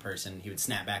Joker was one person, he would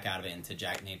snap back out of it into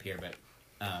Jack Napier, but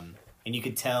and you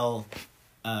could tell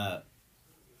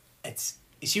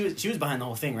she was behind the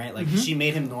whole thing, right? Like she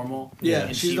made him normal. Yeah,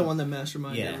 and she's the one that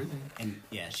masterminded everything. And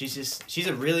yeah, she's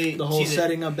a really The whole she's a-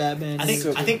 setting up Batman. I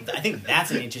think that's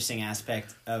an interesting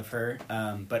aspect of her.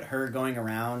 But her going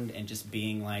around and just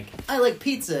being like, I like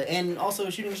pizza and also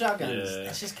shooting shotguns. Yeah.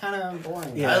 That's just kind of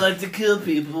boring. Yeah. I like to kill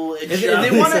people. And If shop. they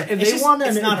want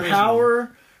It's to not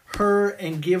empower her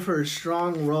and give her a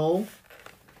strong role,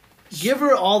 give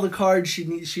her all the cards she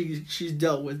needs. She's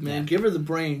dealt with, man. Yeah. Give her the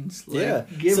brains. Like, Yeah.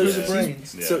 give So her she's- the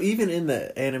brains. Yeah. So even in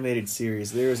the animated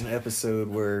series, there was an episode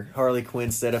where Harley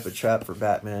Quinn set up a trap for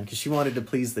Batman because she wanted to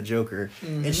please the Joker,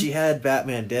 and she had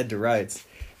Batman dead to rights.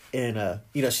 And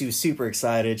she was super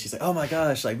excited. She's like, "Oh my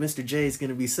gosh! Like Mr. J is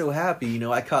gonna be so happy.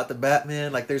 I caught the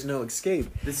Batman. Like there's no escape."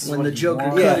 This is When what the he Joker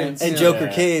wants. Yeah, couldn't. and Yeah. Joker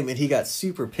came and he got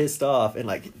super pissed off and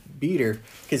like beat her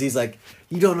because he's like,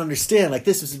 you don't understand. Like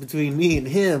this was between me and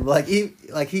him. She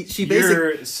basically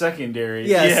You're secondary.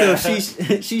 yeah.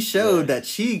 So she showed that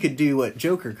she could do what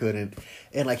Joker couldn't,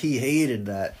 and like he hated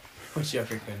that. Which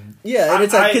Joker couldn't. Yeah, and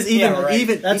it's like because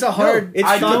even That's a hard it's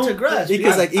thought to grasp.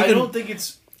 because like I even don't think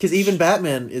it's because even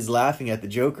Batman is laughing at the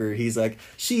Joker. He's like,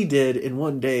 she did in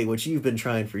one day what you've been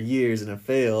trying for years and have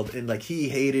failed, and like he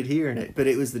hated hearing it, but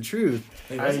it was the truth.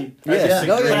 I Yeah.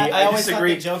 disagree. But I always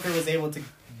disagree. thought the Joker was able to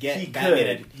get He Batman could.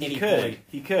 at any He could. point,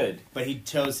 He could. but he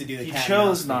chose to do the He cat and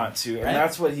chose mouse not thing, to, and right?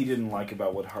 that's what he didn't like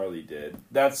about what Harley did.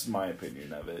 That's my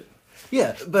opinion of it.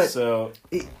 Yeah, but So,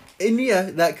 and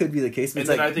yeah, that could be the case. But and it's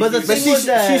then I like, think but the he but was- thing was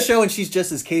that- she's showing she's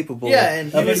just as capable. Yeah,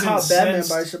 and He he was caught Batman incensed.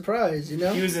 by surprise, you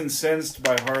know? he was incensed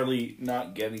by Harley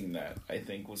not getting that. I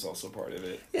think was also part of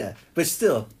it. Yeah, but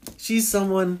still, she's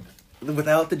someone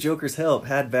without the Joker's help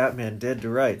had Batman dead to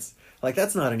rights. Like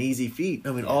that's not an easy feat.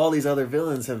 I mean, all these other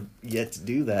villains have yet to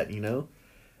do that. You know,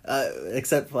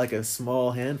 except like a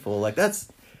small handful. Like that's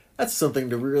something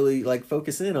to really like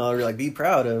focus in on or like be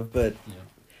proud of. But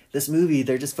this movie,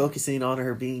 they're just focusing on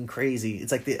her being crazy.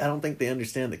 It's like I don't think they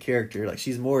understand the character. Like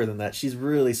she's more than that. She's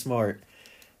really smart.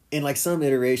 In like some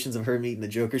iterations of her meeting the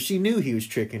Joker, she knew he was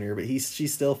tricking her, but she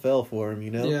still fell for him.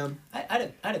 You know. Yeah. I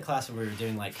had a class where we were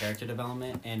doing like character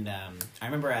development, and I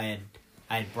remember I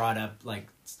had brought up like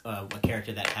a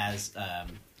character that has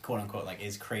quote unquote like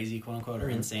is crazy quote unquote or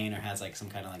insane or has like some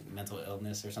kind of like mental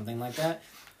illness or something like that,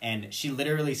 and she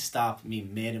literally stopped me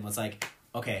mid and was like,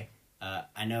 okay,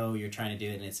 I know you're trying to do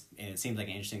it and it seems like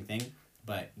an interesting thing,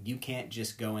 but you can't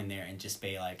just go in there and just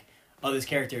be like, oh, this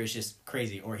character is just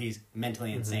crazy or he's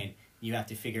mentally insane. You have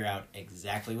to figure out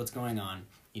exactly what's going on.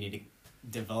 You need to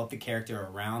develop the character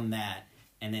around that,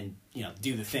 and then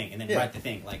do the thing, and then write the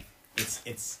thing. Like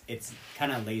it's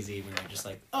kind of lazy when you're just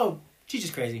like, oh, she's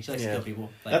just crazy. She likes to kill people.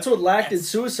 Like, That's what lacked in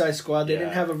Suicide Squad. They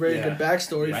didn't have a very good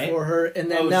backstory Right? for her, and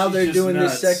then Oh, now she's they're just doing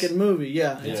nuts. this second movie.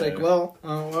 Yeah, it's Yeah. like, well,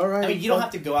 all right. I mean, you don't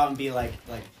have to go out and be like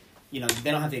they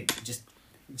don't have to just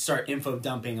start info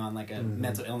dumping on like a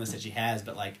mental illness that she has,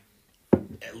 but like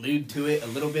allude to it a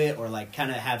little bit or like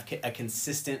kind of have a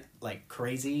consistent like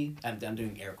crazy. I'm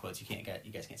doing air quotes. You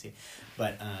guys can't see,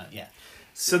 but yeah.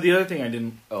 So the other thing I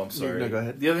didn't... Oh, I'm sorry. No, go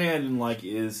ahead. The other thing I didn't like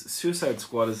is Suicide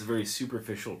Squad is a very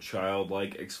superficial,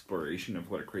 childlike exploration of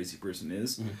what a crazy person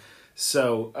is. Mm-hmm.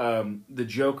 So the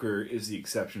Joker is the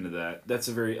exception to that. That's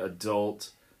a very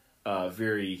adult,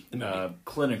 very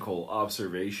clinical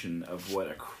observation of what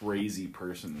a crazy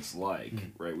person is like.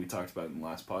 Right? We talked about it in the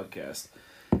last podcast.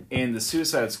 And the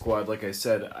Suicide Squad, like I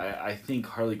said, I think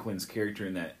Harley Quinn's character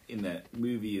in that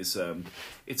movie is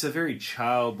it's a very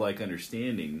childlike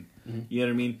understanding. You know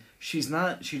what I mean? She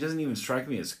doesn't even strike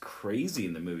me as crazy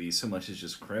in the movie so much as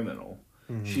just criminal.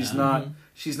 She's not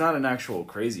an actual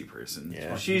crazy person.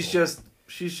 Yeah. She's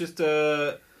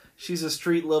a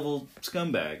street level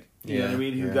scumbag. You know what I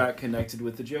mean? Who got connected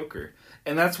with the Joker.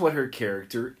 And that's what her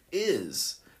character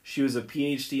is. She was a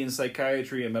PhD in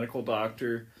psychiatry, a medical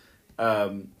doctor,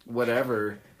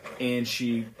 whatever, and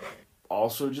she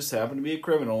also just happened to be a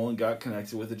criminal and got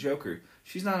connected with the Joker.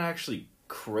 She's not actually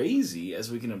crazy as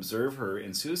we can observe her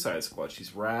in Suicide Squad.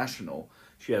 She's rational.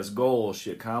 She has goals. She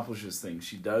accomplishes things.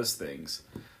 She does things.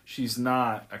 She's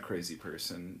not a crazy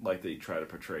person like they try to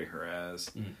portray her as.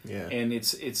 Yeah. And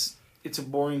it's a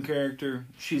boring character.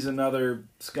 She's another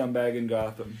scumbag in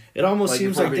Gotham. It almost Like,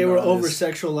 seems if we're like they being were honest.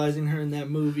 over-sexualizing her in that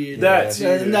movie. And, That too,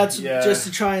 and that's yeah. just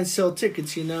to try and sell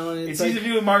tickets, And It's like, easy to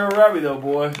do with Margot Robbie, though,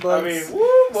 boy. But- I mean,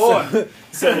 woo, boy.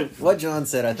 So what John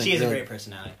said, I think, She has a really- great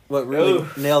personality. what really Ooh.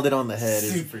 nailed it on the head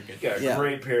is Super good. Got a Yeah.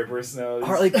 great pair of personalities.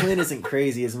 Harley Quinn isn't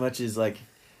crazy as much as like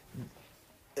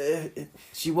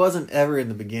she wasn't ever in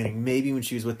the beginning. Maybe when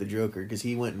she was with the Joker, because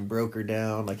he went and broke her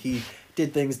down. Like he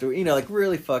did things to like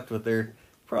really fucked with her.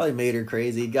 Probably made her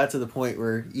crazy. Got to the point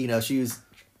where she was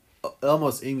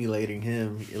almost emulating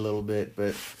him a little bit.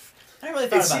 But I never really It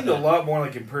thought about seemed that. a lot more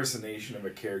like impersonation of a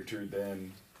character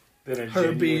than a Her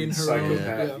genuine being her own,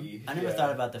 psychopathy. I never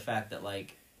thought about the fact that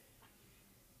like,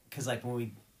 because like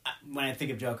when I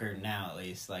think of Joker now, at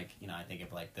least I think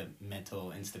of like the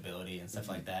mental instability and stuff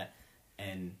like that,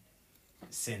 and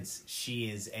since she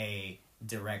is a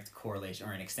direct correlation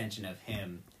or an extension of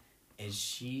him, is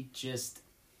she just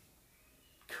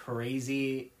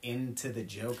crazy into the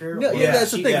Joker? no, Or yeah,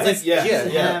 that's the she thing. does- Yeah,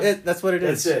 she's yeah. have- That's what it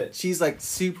is. That's it. She's like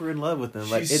super in love with him.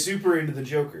 She's Like it's super into the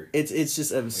Joker. it's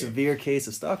just a severe case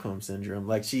of Stockholm syndrome.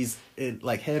 Like she's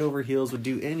like head over heels would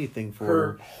do anything for Her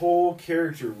her. whole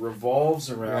character revolves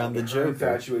around the her Joker.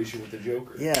 infatuation with the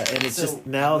Joker. Yeah, and it's So- just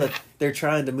now that they're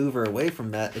trying to move her away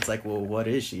from that, it's like, well, what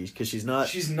is she? Because she's not.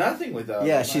 She's nothing without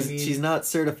Yeah, him. she's not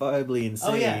certifiably insane.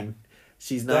 Oh, yeah.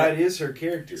 she's not. That is her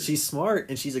character. She's smart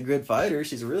and she's a good fighter.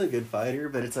 She's a really good fighter,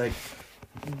 but it's like,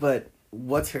 but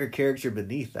what's her character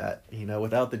beneath that? You know,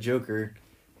 without the Joker.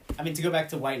 I mean, to go back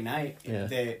to White Knight, Yeah.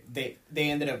 they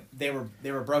ended up they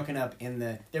were broken up in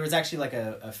the. There was actually like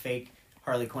a fake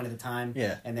Harley Quinn at the time.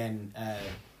 Yeah. And then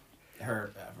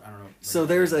her I don't know. So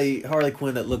there's a Harley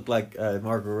Quinn that looked like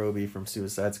Margot Robbie from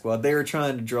Suicide Squad. They were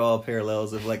trying to draw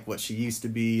parallels of like what she used to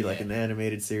be, like Yeah. an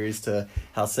animated series, to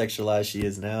how sexualized she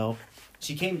is now.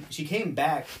 She came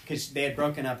back because they had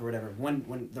broken up or whatever.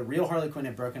 When the real Harley Quinn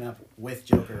had broken up with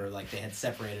Joker, or like they had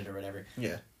separated or whatever,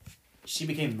 Yeah. she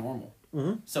became normal.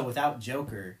 Mm-hmm. So without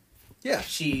Joker, Yeah.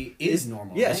 she is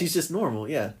normal. Yeah, right? she's just normal.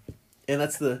 Yeah, and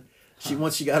that's the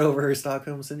once she got over her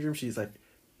Stockholm syndrome, she's like,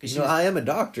 you know, I am a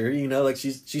doctor. You know, like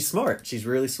she's smart. She's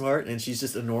really smart, and she's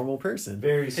just a normal person.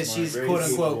 Very because smart. she's very quote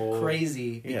unquote capable.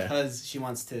 crazy Yeah. because she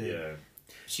wants to. Yeah.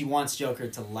 She wants Joker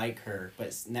to like her,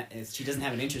 but if she doesn't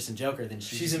have an interest in Joker, then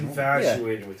She's normal.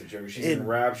 infatuated with the Joker. She's And-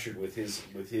 enraptured with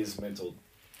his mental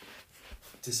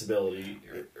disability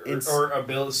It's- or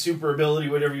ability, super ability,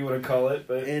 whatever you want to call it.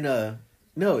 But And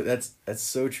no, that's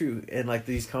so true. And like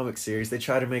these comic series, they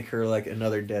try to make her like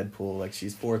another Deadpool, like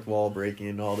she's fourth wall breaking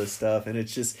and all this stuff, and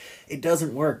it's just it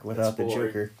doesn't work without the It's boring.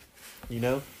 Joker. You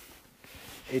know,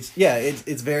 it's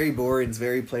very boring. It's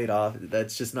very played off.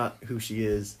 That's just not who she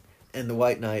is. And the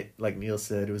White Knight, like Neil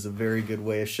said, it was a very good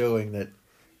way of showing that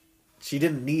she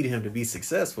didn't need him to be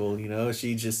successful. You know,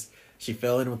 she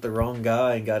fell in with the wrong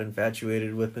guy and got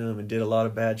infatuated with him and did a lot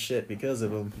of bad shit because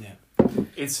of him. Yeah.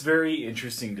 it's very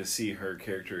interesting to see her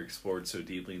character explored so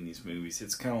deeply in these movies.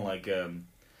 It's kind of like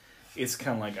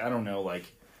I don't know,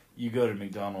 like you go to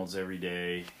McDonald's every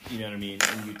day, you know what I mean,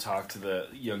 and you talk to the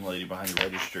young lady behind the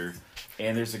register,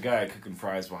 and there's a guy cooking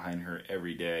fries behind her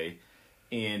every day,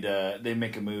 and they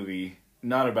make a movie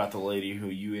not about the lady who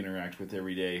you interact with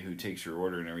every day who takes your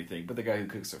order and everything, but the guy who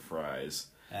cooks the fries.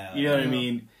 You know what I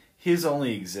mean? His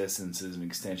only existence is an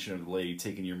extension of the lady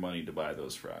taking your money to buy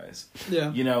those fries.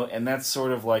 Yeah. You know, and that's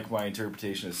sort of like my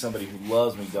interpretation as somebody who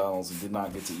loves McDonald's and did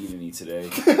not get to eat any today.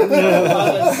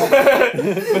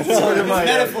 That's sort of my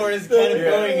metaphor is kind of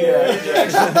going in your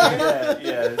direction.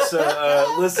 yeah.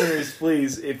 So, listeners,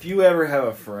 please, if you ever have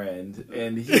a friend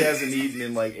and he hasn't eaten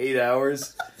in like 8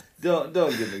 hours, don't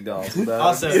get McDonald's without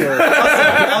Also, him.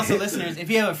 also, listeners, if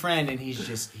you have a friend and he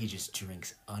just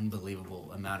drinks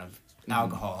unbelievable amount of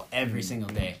alcohol every single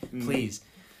day, please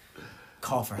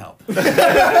call for help.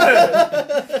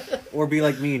 Or be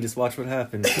like me and just watch what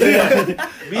happens. Be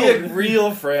a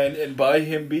real friend and buy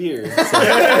him beer. And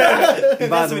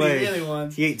by That's the what way, he really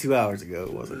wants. he ate 2 hours ago,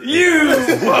 wasn't it? You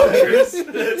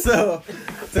fuckers! So,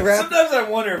 to wrap, Sometimes I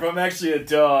wonder if I'm actually a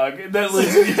dog that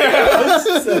lives in your house.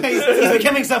 He's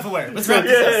becoming self-aware. Let's wrap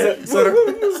this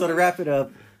up. so to wrap it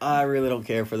up, I really don't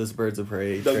care for this Birds of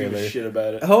Prey Don't give a trailer. shit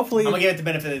about it. Hopefully, I'm gonna give it the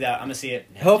benefit of the doubt. I'm gonna see it.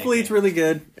 hopefully it's really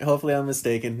good. Hopefully I'm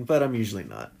mistaken, but I'm usually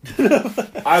not.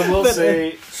 I will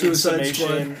say, in Suicide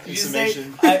summation, Squad. You say,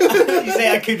 summation, you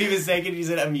say I could be mistaken. You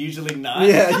said I'm usually not.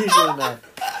 Yeah, usually not.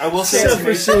 I will say, Except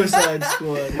for summation, Suicide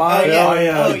Squad. my,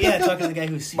 Oh yeah, talking to the guy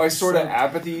who's my sort of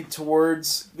apathy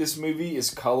towards this movie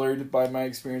is colored by my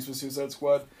experience with Suicide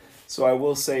Squad. So I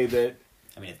will say that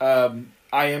I mean,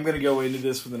 I am going to go into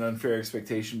this with an unfair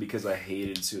expectation because I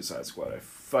hated Suicide Squad. I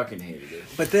fucking hated it.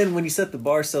 But then when you set the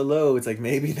bar so low, it's like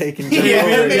maybe they can. Yeah, jump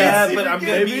over it. yeah. But I'm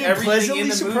going to Maybe be it everything in pleasantly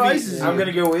the surprises movie. you. I'm going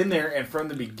to go in there, and from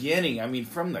the beginning, I mean,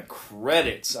 from the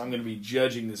credits, I'm going to be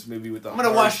judging this movie with a I'm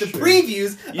gonna watch the harsh-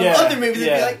 previews Yeah, of other movies and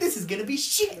yeah. be like, "This is gonna be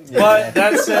shit." But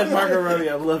that said, Margot Robbie,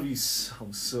 I love you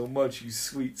so much, you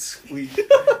sweet.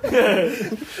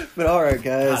 But all right,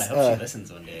 God, I guys. hope she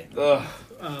listens one day. Ugh.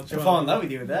 She'll fall in love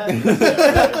with you with that.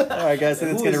 All right, guys. I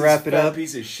think that's Who gonna is wrap this it fat up.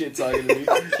 Piece of shit talking to me.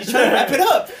 She's trying to wrap it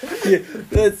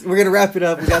up. We're gonna wrap it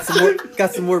up. We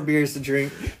got some more beers to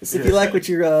drink. So if you like what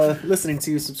you're listening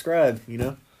to, subscribe. You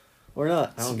know, or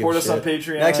not. I don't Support give us a on shit.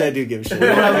 Patreon. Actually, I do give a shit. We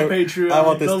don't have a I Patreon.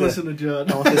 want this Don't to- listen to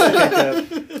John. I want this to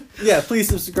pick up. Yeah, please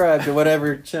subscribe to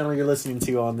whatever channel you're listening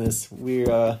to on this.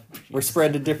 We're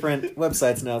spread to different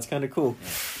websites now. It's kind of cool.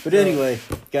 But anyway,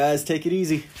 guys, take it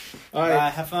easy. All right.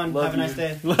 Have fun. Love Have a nice you.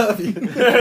 day. Love you.